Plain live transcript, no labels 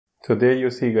So there you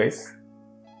see guys,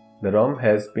 the ROM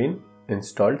has been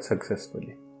installed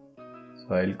successfully.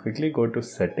 So I'll quickly go to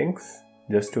settings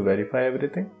just to verify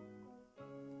everything.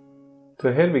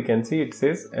 So here we can see it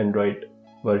says Android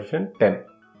version 10.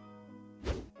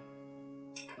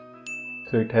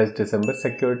 So it has December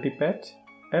security patch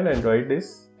and Android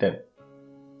is 10.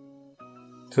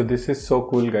 So this is so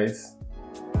cool guys.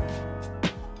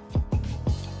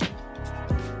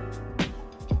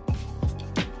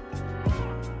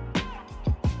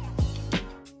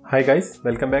 Hi guys,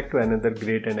 welcome back to another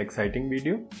great and exciting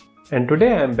video. And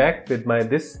today I am back with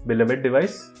this beloved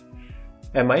device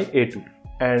Mi A2.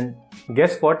 And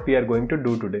guess what we are going to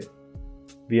do today?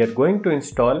 We are going to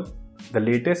install the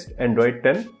latest Android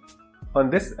 10 on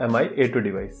this Mi A2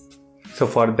 device. So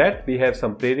for that we have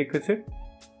some prerequisite,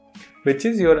 which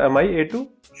is your Mi A2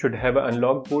 should have an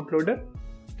unlocked bootloader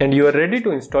and you are ready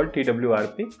to install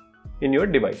TWRP in your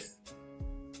device.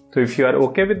 So if you are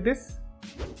okay with this,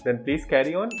 then please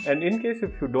carry on, and in case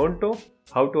if you don't know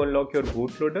how to unlock your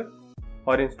bootloader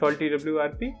or install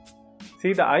TWRP,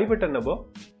 see the I button above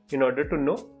in order to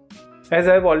know, as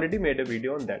I have already made a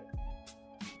video on that.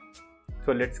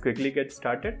 So let's quickly get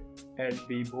started and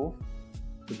we move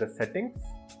to the settings.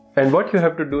 And what you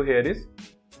have to do here is,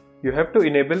 you have to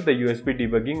enable the USB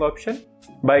debugging option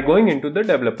by going into the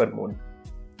developer mode.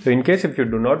 So in case if you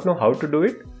do not know how to do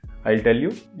it, I'll tell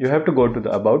you. You have to go to the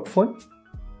about phone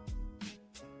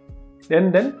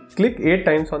and then click 8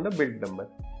 times on the build number.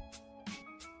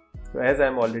 So as I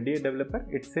am already a developer,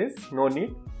 it says no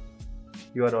need,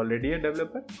 you are already a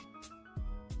developer.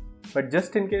 But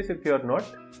just in case if you are not,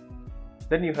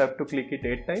 then you have to click it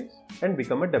 8 times and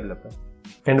become a developer.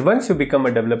 And once you become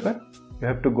a developer, you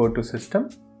have to go to system,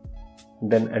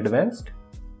 then advanced,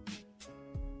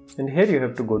 and here you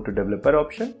have to go to developer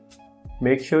option,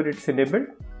 make sure it's enabled,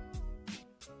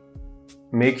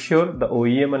 make sure the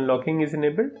OEM unlocking is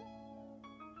enabled,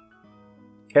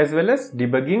 as well as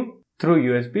debugging through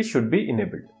USB should be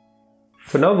enabled.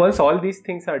 So now once all these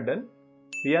things are done,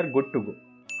 we are good to go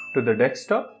to the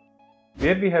desktop,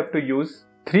 where we have to use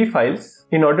 3 files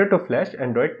in order to flash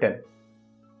Android 10.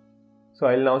 So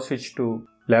I'll now switch to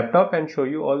laptop and show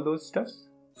you all those stuffs.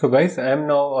 So guys, I am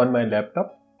now on my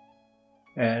laptop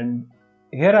and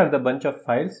here are the bunch of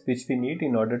files which we need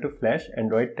in order to flash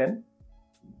Android 10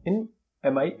 in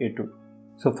Mi A2.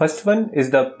 So first one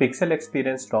is the Pixel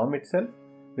Experience ROM itself,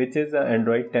 which is an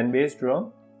Android 10 based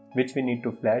ROM which we need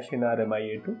to flash in our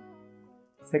Mi A2.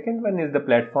 Second one is the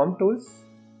platform tools,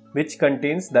 which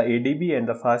contains the ADB and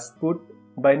the fastboot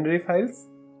binary files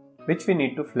which we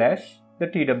need to flash the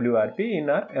TWRP in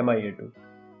our Mi A2.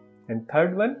 And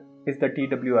third one is the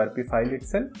TWRP file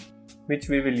itself, which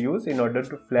we will use in order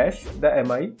to flash the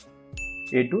Mi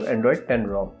A2 Android 10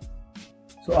 ROM.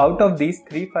 So out of these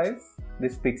 3 files,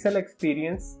 this Pixel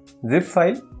Experience zip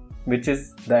file, which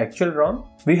is the actual ROM,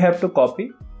 we have to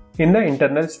copy in the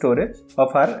internal storage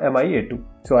of our Mi A2.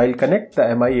 So I'll connect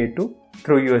the Mi A2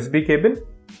 through USB cable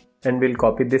and we'll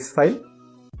copy this file.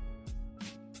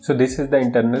 So this is the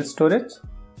internal storage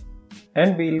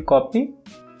and we'll copy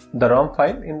the ROM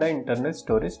file in the internal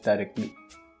storage directly.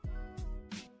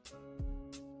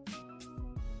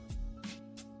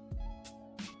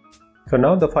 So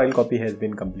now the file copy has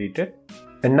been completed.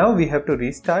 And now we have to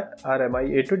restart our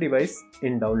Mi A2 device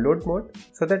in download mode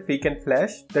so that we can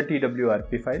flash the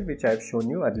TWRP file which I have shown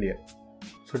you earlier.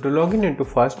 So to log in into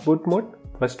fastboot mode,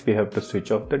 first we have to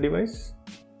switch off the device.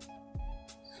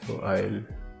 So I'll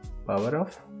power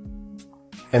off.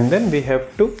 And then we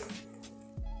have to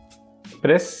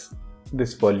press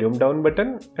this volume down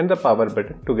button and the power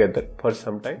button together for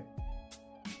some time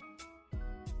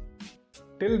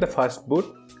till the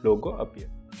fastboot logo appears.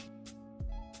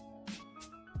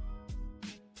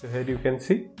 So here you can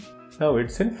see, now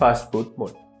it's in fast boot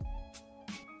mode.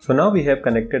 So now we have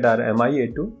connected our Mi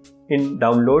A2 in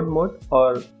download mode,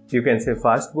 or you can say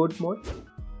fast boot mode,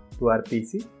 to our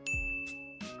PC.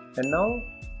 And now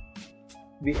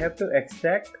we have to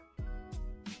extract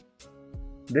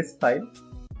this file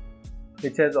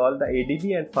which has all the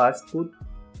ADB and fast boot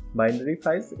binary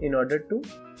files in order to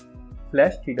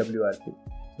flash TWRP.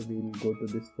 So we will go to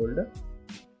this folder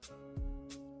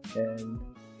and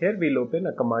here we'll open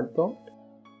a command prompt,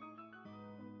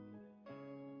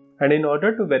 and in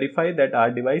order to verify that our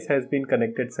device has been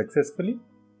connected successfully,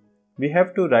 we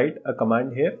have to write a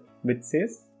command here which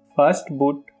says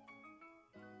fastboot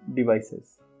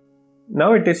devices.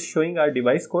 Now it is showing our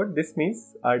device code. This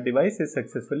means our device is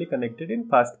successfully connected in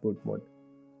fastboot mode.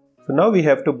 So now we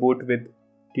have to boot with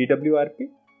TWRP.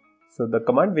 So the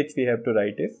command which we have to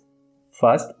write is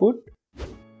fastboot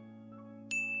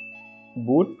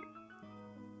boot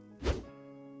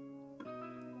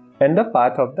and the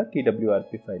path of the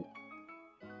twrp file.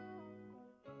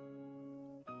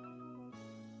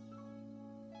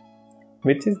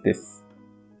 Which is this.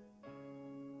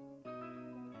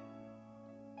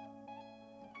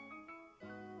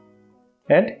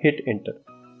 And hit enter.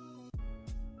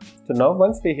 So now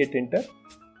once we hit enter,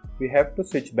 we have to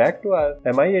switch back to our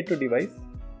MIA2 device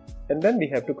and then we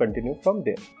have to continue from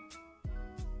there.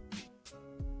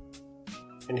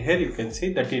 And here you can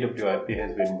see the twrp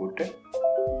has been booted.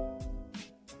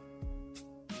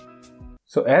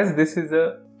 So as this is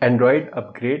a Android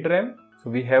upgrade RAM, so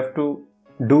we have to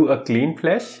do a clean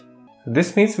flash.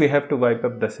 This means we have to wipe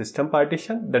up the system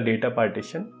partition, the data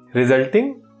partition,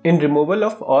 resulting in removal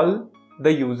of all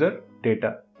the user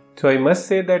data. So I must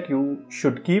say that you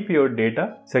should keep your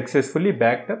data successfully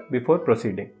backed up before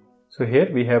proceeding. So here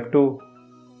we have to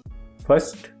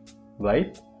first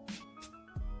wipe,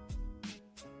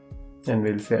 and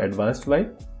we'll say advanced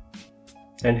wipe,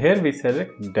 and here we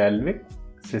select Dalvik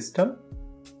system,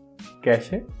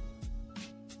 cache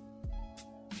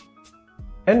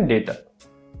and data,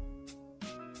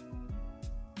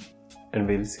 and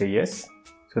we'll say yes.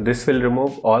 So this will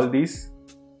remove all these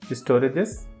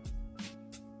storages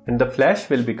and the flash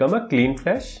will become a clean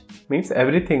flash, means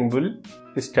everything will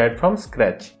start from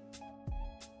scratch.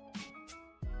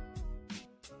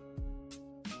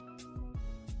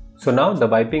 So now the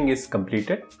wiping is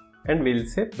completed and we'll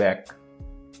say back.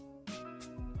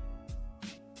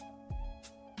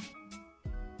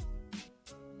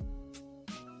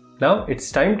 Now it's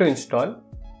time to install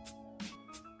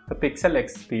the Pixel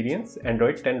Experience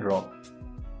Android 10 ROM.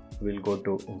 We'll go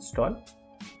to install.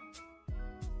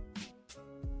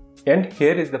 And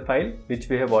here is the file which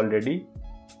we have already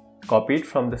copied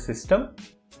from the system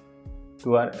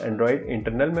to our Android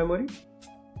internal memory.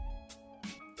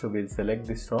 So we'll select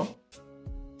this ROM.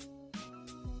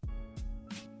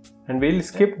 And we'll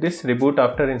skip this reboot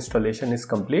after installation is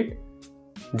complete,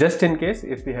 just in case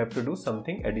if we have to do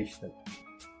something additional.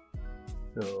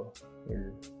 So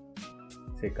we'll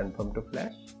say confirm to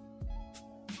flash.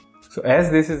 So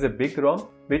as this is a big ROM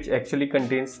which actually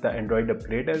contains the Android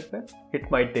upgrade as well,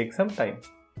 it might take some time.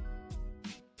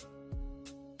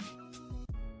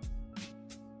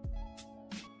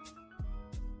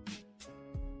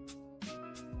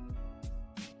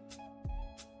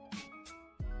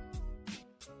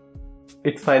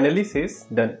 It finally says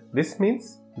done. This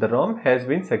means the ROM has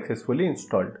been successfully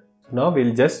installed. So now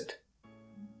we'll just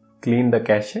clean the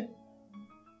cache.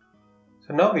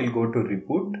 So now we'll go to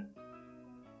reboot.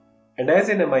 And as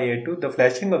in MIA2, the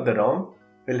flashing of the ROM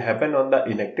will happen on the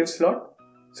inactive slot.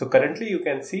 So currently you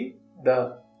can see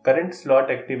the current slot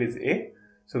active is A.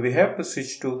 So we have to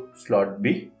switch to slot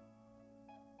B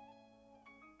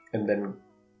and then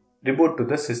reboot to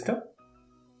the system.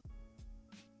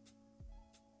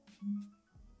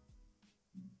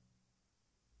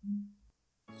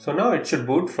 So now it should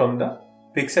boot from the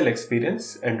Pixel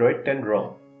Experience Android 10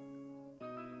 ROM.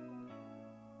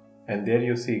 And there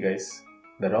you see guys,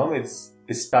 the ROM is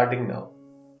starting now.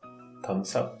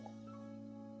 Thumbs up.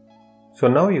 So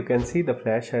now you can see the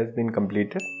flash has been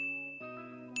completed.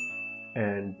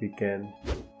 And we can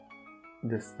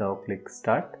just now click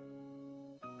start.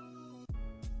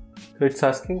 So it's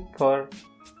asking for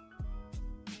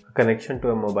a connection to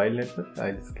a mobile network.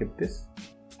 I'll skip this.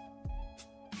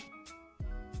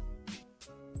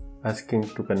 Asking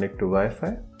to connect to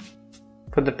Wi-Fi.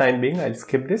 For the time being, I'll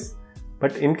skip this.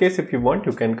 But in case if you want,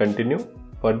 you can continue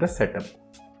for the setup.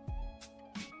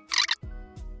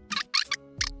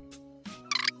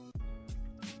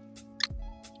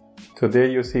 So there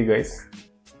you see guys,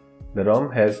 the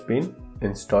ROM has been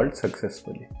installed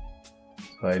successfully.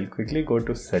 So I'll quickly go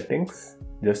to settings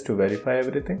just to verify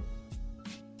everything.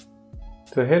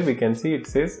 So here we can see it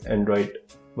says Android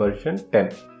version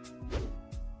 10.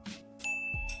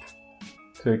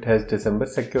 So it has December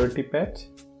security patch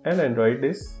and Android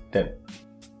is 10.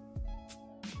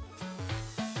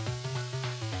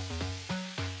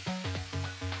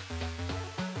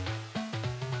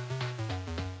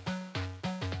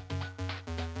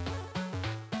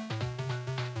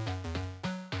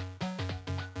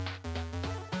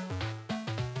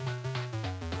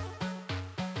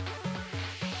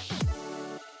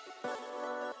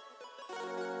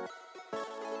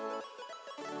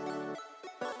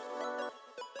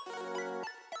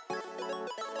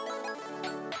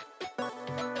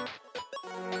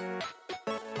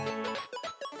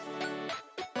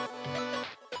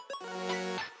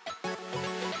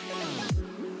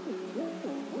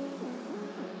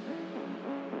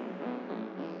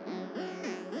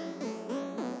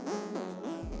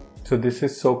 So this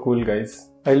is so cool,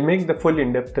 guys. I'll make the full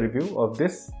in-depth review of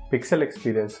this Pixel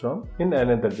Experience ROM in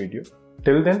another video.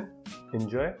 Till then,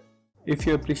 enjoy. If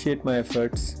you appreciate my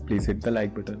efforts, please hit the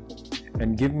like button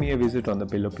and give me a visit on the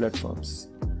below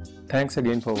platforms. Thanks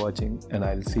again for watching, and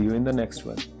I'll see you in the next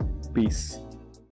one. Peace.